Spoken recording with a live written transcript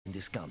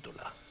this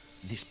gondola.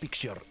 This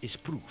picture is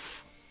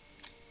proof.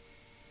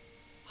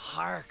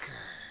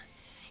 Harker.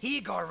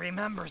 Igor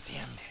remembers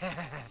him.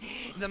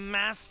 The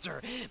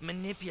master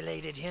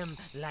manipulated him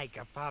like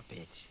a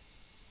puppet.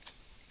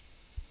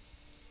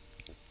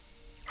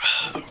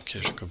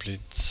 Okay, so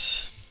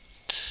complete.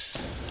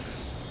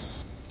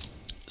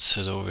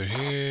 Set over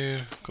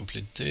here,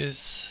 complete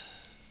this.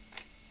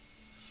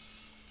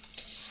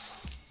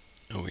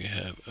 And we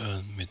have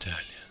a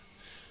medallion.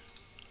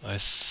 I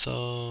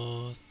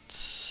thought...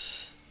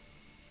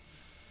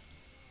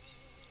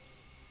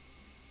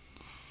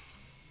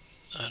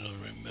 I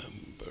don't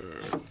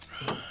remember.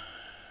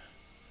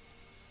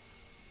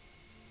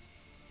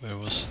 Where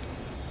was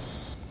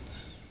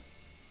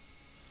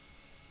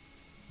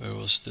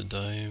the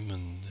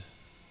diamond?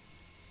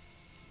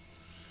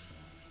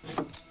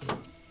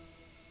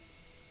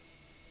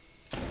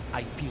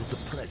 I feel the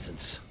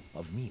presence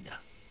of Mina.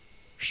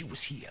 She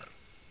was here.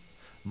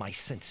 My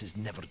senses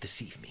never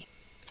deceive me.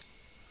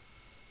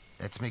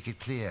 Let's make it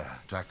clear,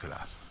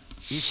 Dracula.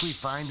 If we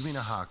find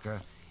Mina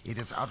Harker, it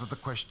is out of the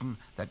question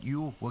that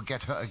you will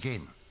get her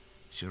again.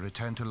 She'll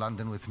return to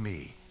London with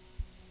me.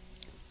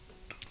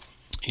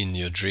 In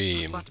your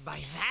dream. But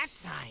by that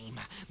time,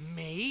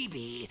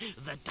 maybe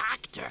the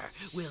doctor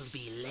will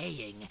be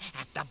laying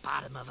at the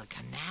bottom of a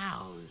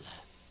canal.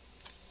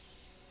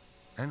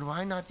 And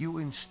why not you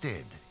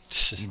instead?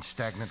 In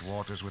stagnant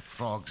waters with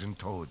frogs and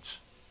toads.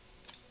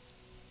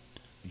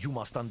 You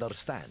must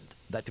understand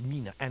that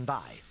Mina and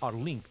I are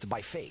linked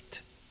by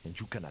fate, and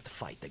you cannot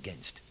fight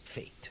against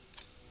fate.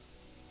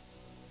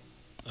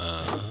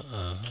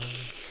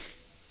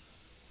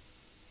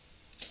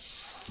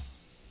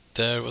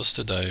 There was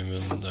the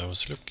diamond I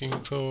was looking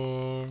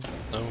for.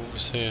 Now we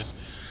say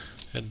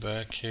head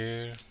back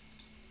here.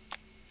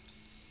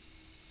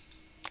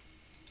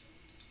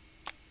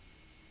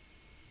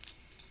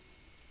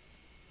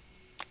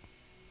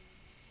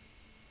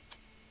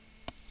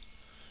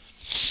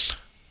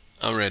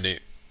 I'm ready.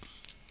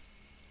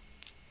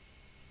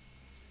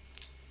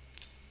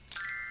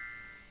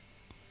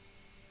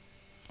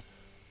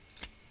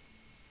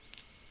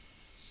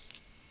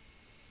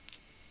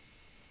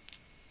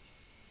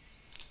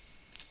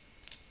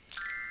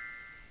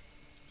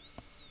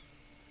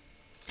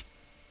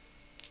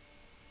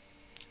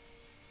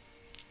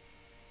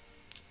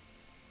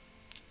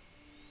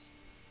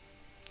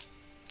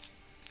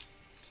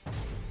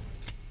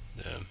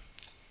 Damn.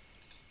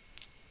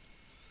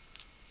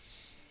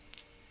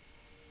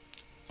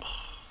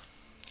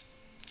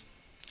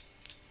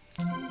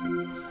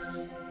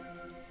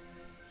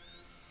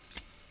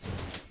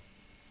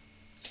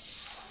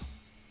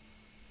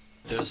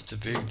 There's the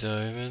big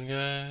diamond,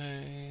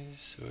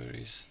 guys. Where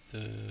is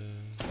the...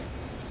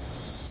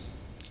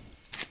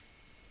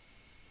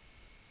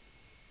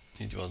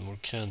 Need one more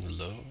candle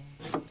though.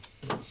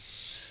 So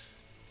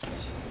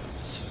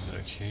let's head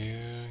back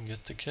here and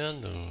get the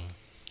candle.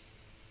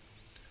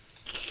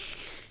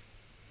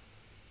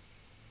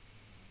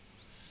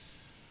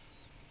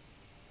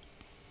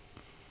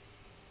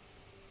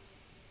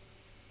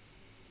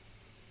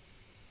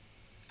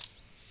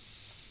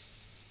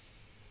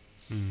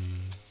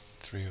 Hmm,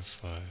 3 or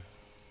 5.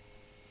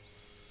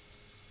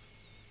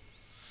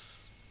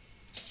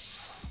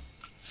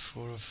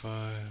 4 or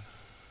 5.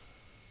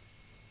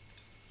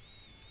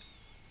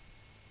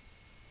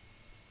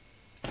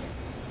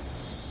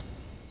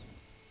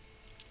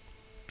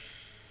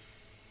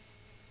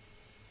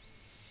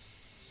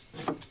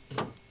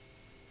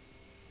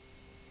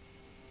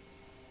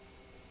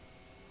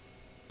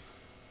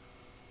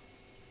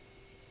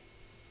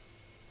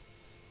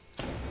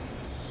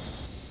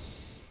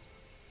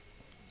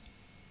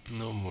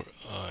 No more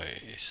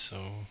eyes,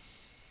 so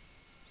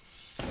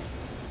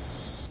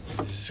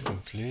this is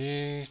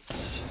complete.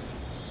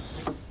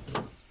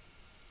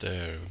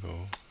 There we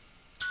go.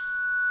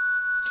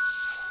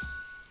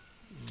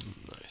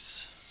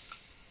 Nice.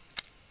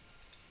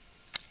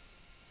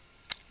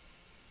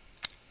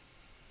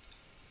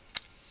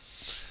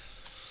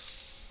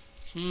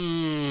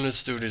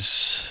 Let's do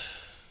this.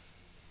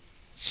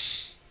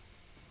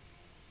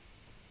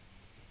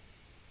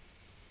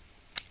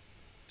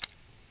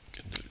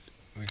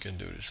 We can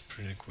do this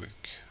pretty quick.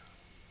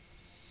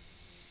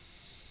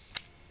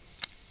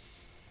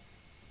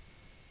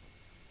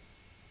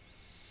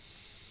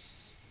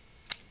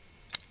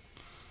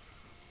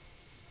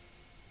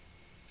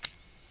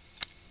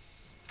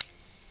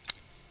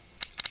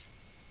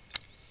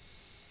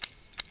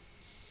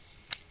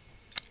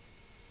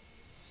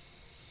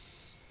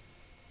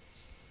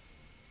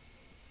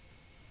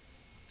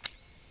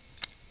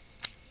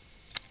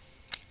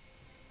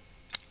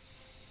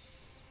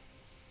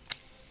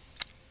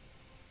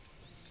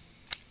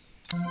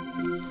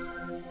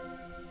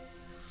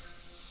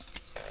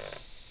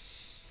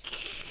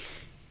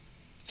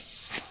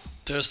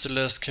 There's the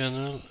last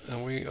candle,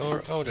 and we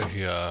are out of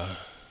here.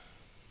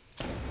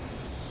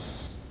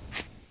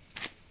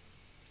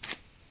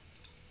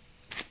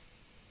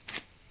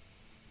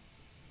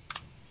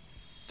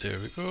 There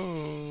we go.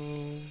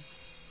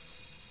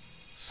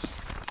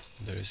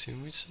 There is the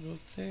invisible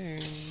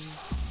thing.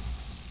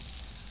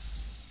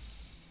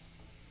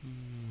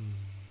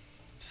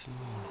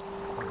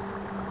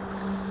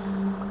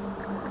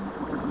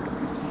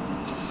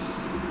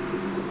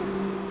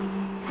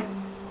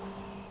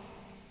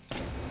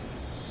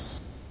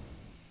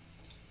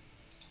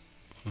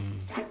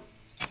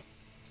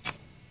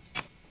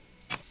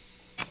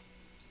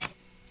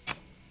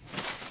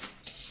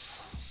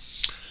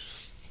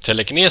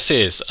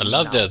 Telekinesis! I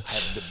love Now that.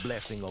 have the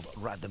blessing of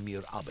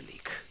Radomir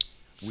Abalik.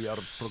 We are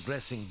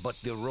progressing, but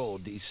the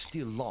road is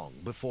still long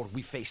before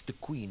we face the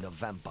Queen of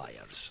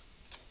Vampires.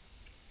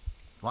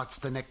 What's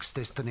the next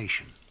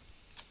destination?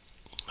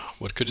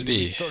 What could it We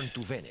be? return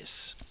to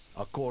Venice.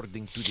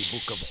 According to the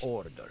Book of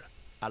Order,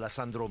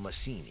 Alessandro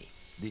Massini,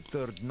 the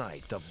third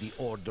knight of the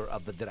Order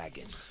of the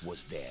Dragon,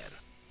 was there.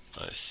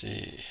 I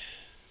see.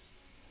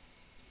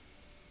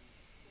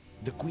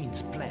 The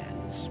Queen's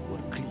plans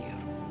were clear.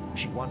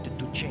 She wanted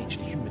to change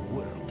the human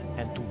world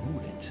and to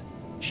rule it.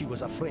 She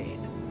was afraid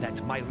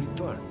that my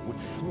return would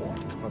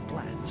thwart her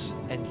plans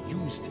and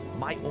used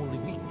my only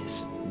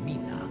weakness,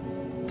 Mina.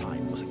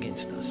 Time was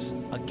against us,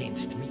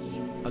 against me,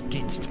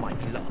 against my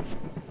beloved.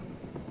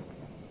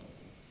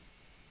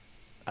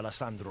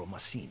 Alessandro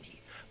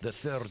Massini, the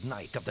third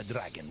knight of the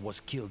Dragon, was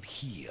killed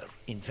here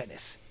in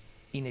Venice,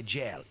 in a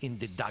jail in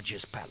the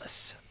Doge's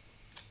palace.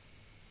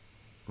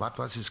 What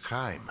was his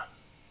crime?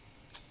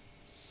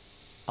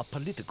 A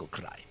political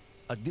crime,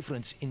 a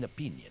difference in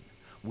opinion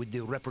with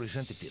the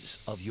representatives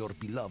of your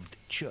beloved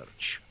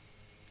church.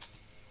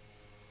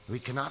 We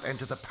cannot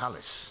enter the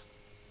palace.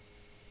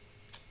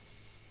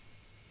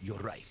 You're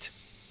right.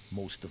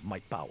 Most of my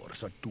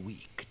powers are too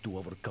weak to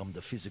overcome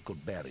the physical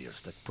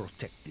barriers that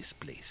protect this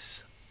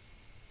place.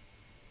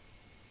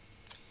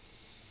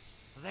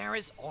 There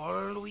is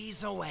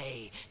always a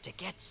way to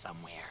get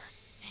somewhere.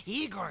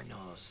 Igor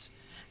knows.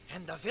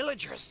 And the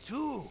villagers,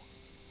 too.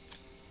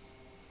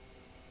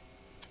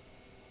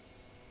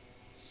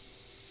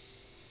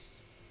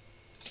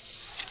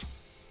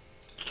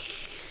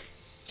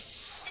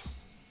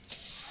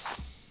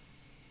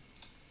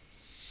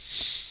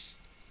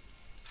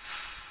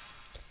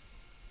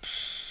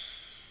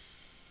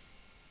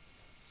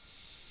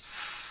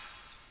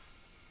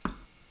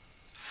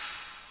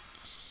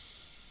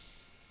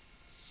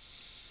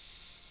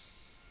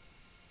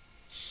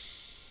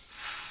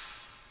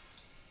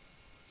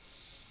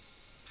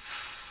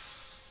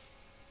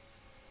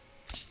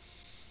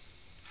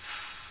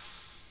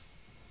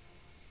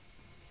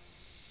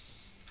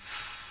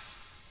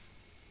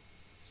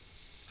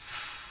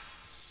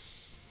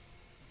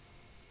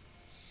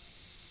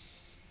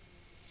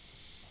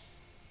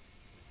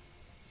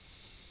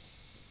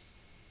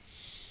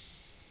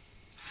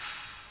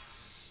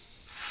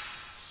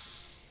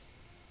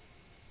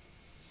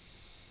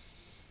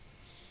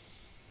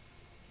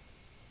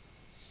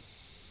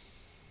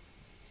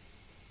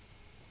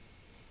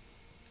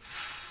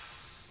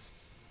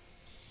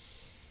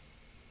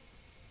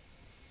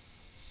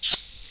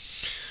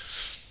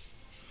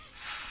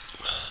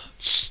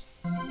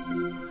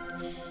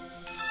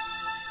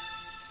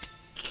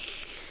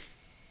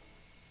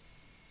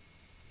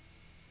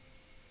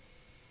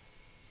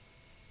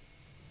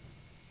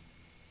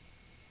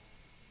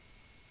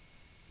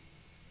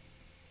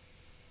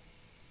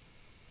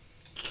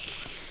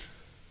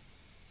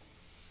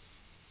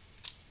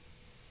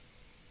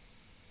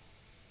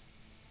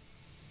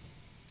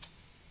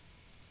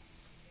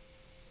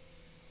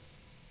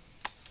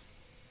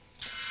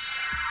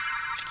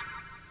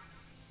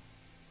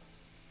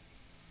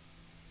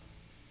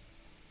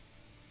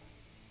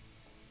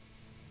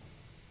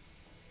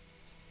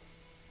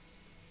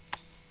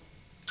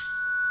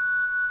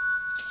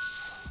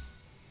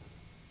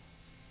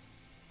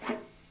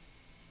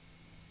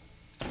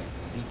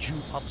 Did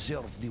you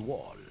observe the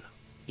wall?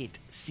 It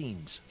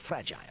seems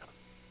fragile.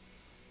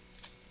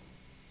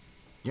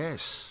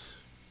 Yes.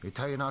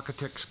 Italian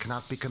architects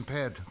cannot be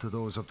compared to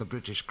those of the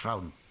British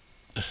Crown.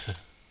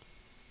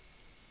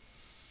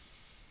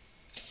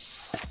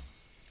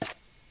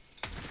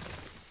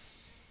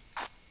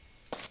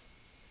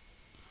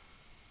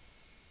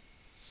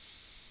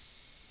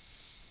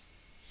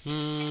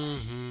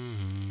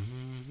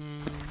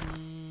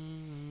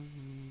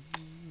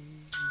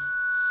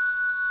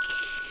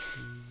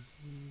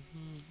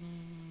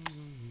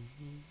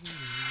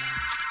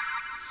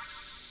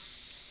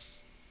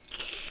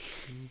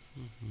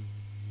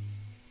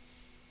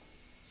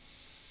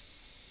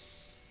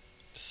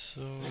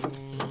 So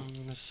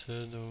let's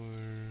head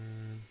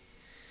over.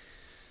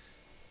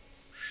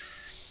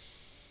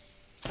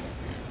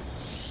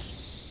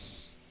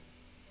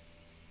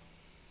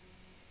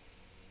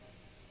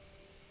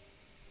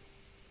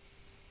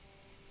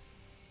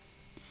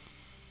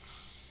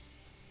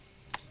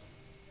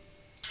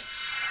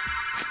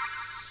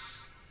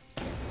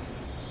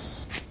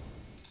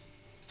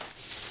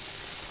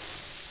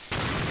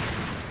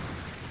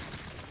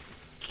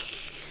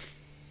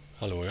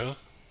 Hallå ja.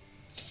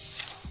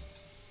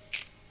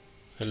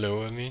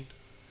 Hello, I mean.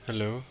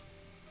 Hello.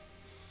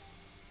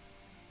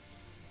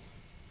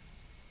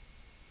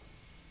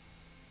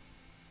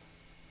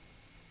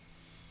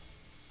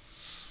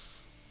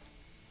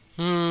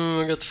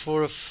 I got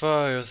 4 or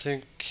 5. I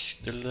think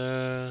the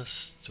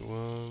last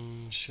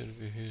one should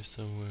be here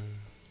somewhere.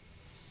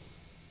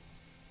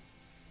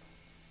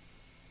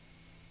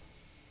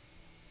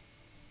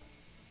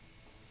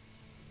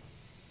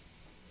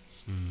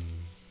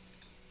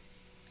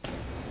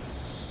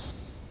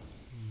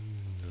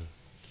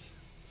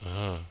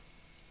 Aha.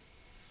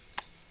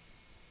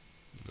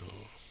 No.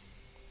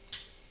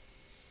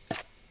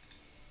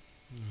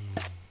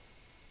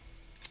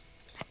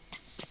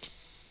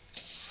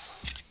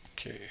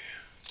 Okay,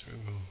 there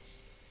we go.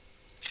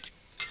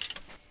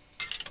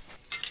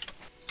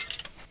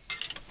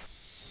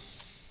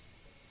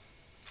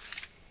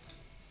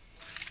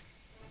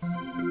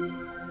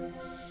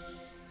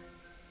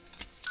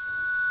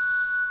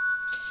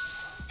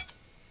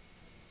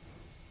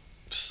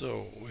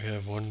 So we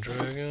have one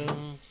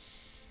dragon.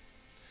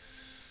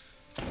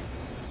 Go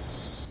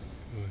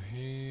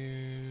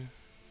here.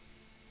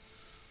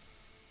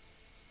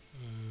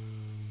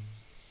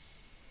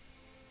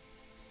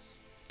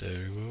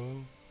 There you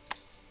go.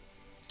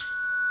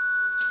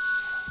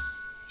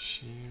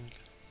 Shield.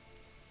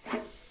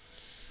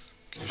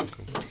 Mission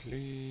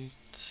complete.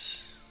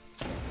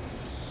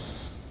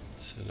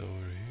 Let's head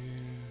over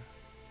here.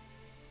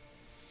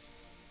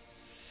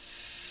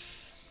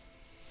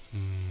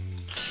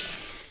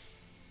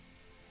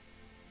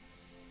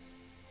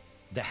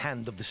 The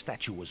hand of the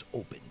statue was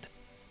opened.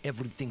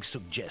 Everything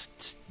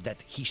suggests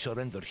that he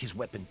surrendered his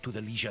weapon to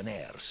the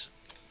Legionnaires.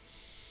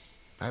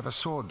 I have a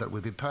sword that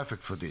would be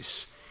perfect for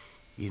this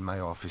in my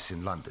office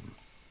in London.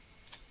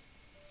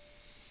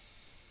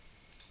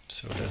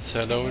 So let's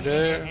head over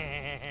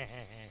there.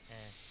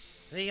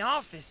 The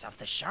office of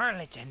the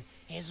charlatan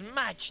is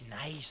much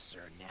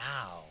nicer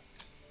now.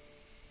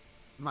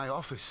 My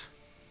office,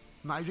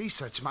 my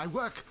research, my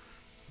work,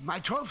 my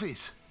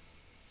trophies.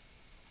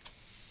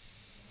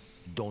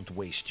 Don't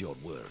waste your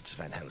words,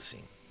 Van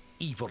Helsing.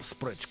 Evil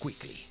spreads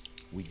quickly.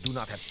 We do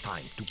not have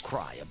time to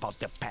cry about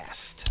the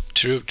past.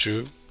 True,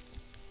 true.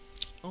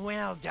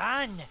 Well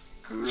done,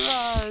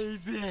 cry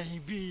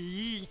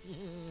baby.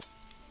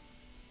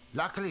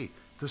 Luckily,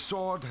 the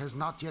sword has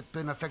not yet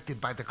been affected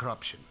by the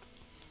corruption.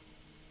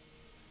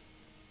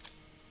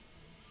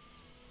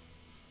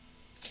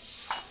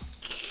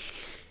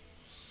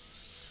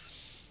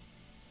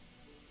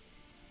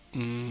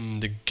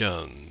 The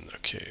gun.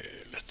 Okay,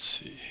 let's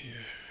see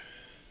here.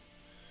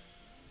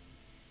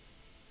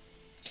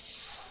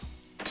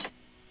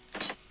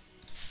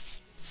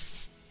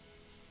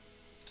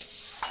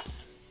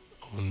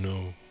 Oh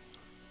no,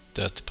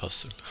 that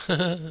puzzle.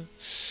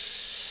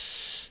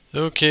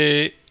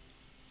 Okay.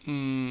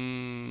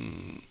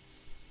 2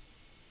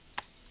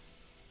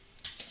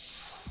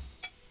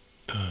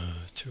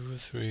 or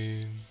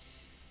 3.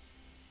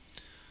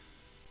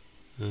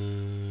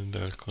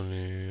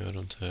 Balcony, I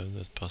don't have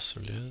that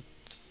puzzle yet.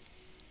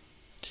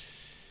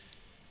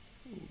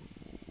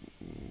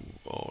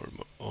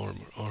 Armor.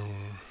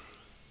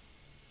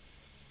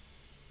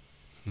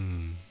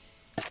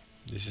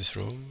 This is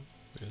wrong.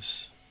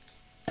 Yes.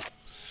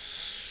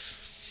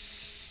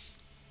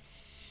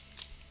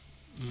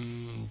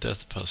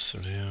 That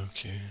puzzle, yeah,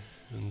 okay.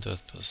 And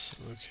that puzzle,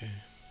 okay.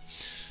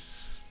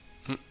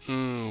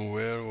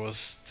 Where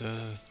was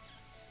that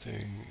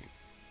thing?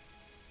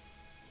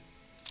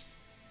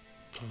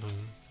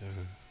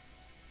 There.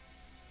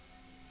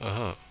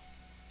 Aha.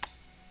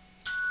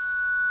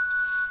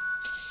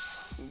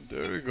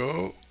 There we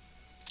go.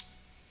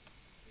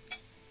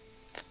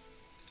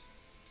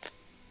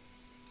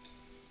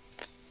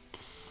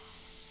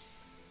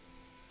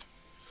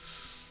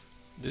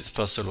 This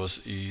puzzle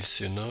was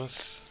easy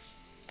enough.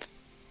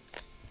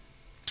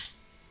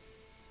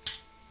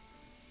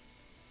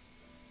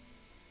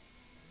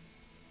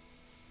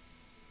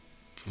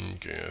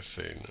 Okay, I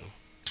failed now.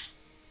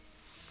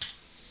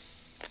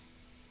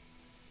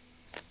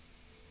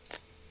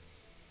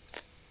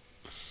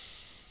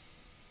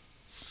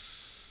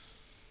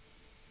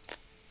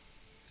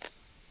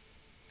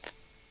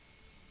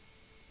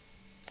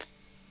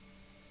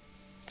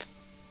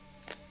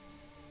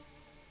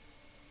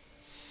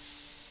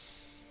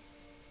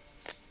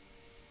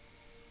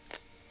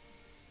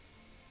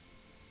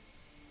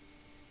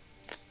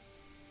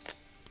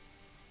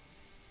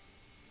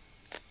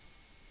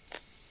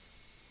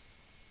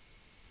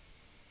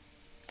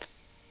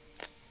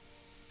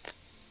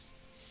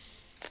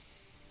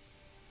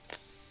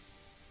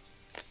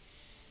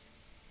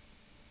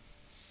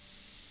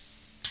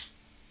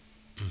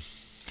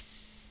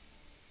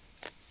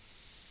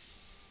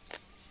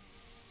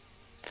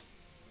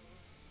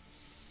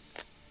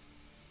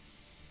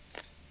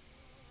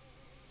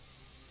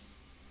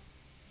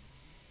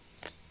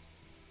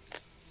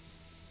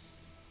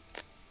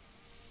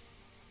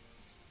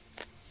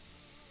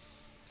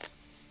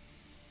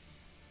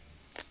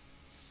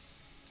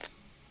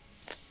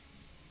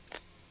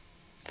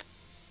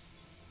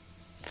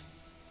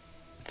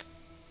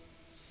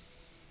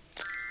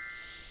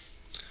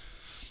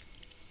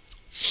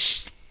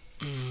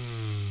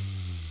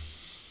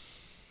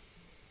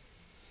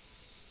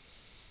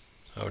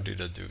 How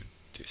did I do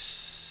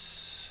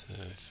this?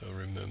 If I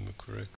remember correctly.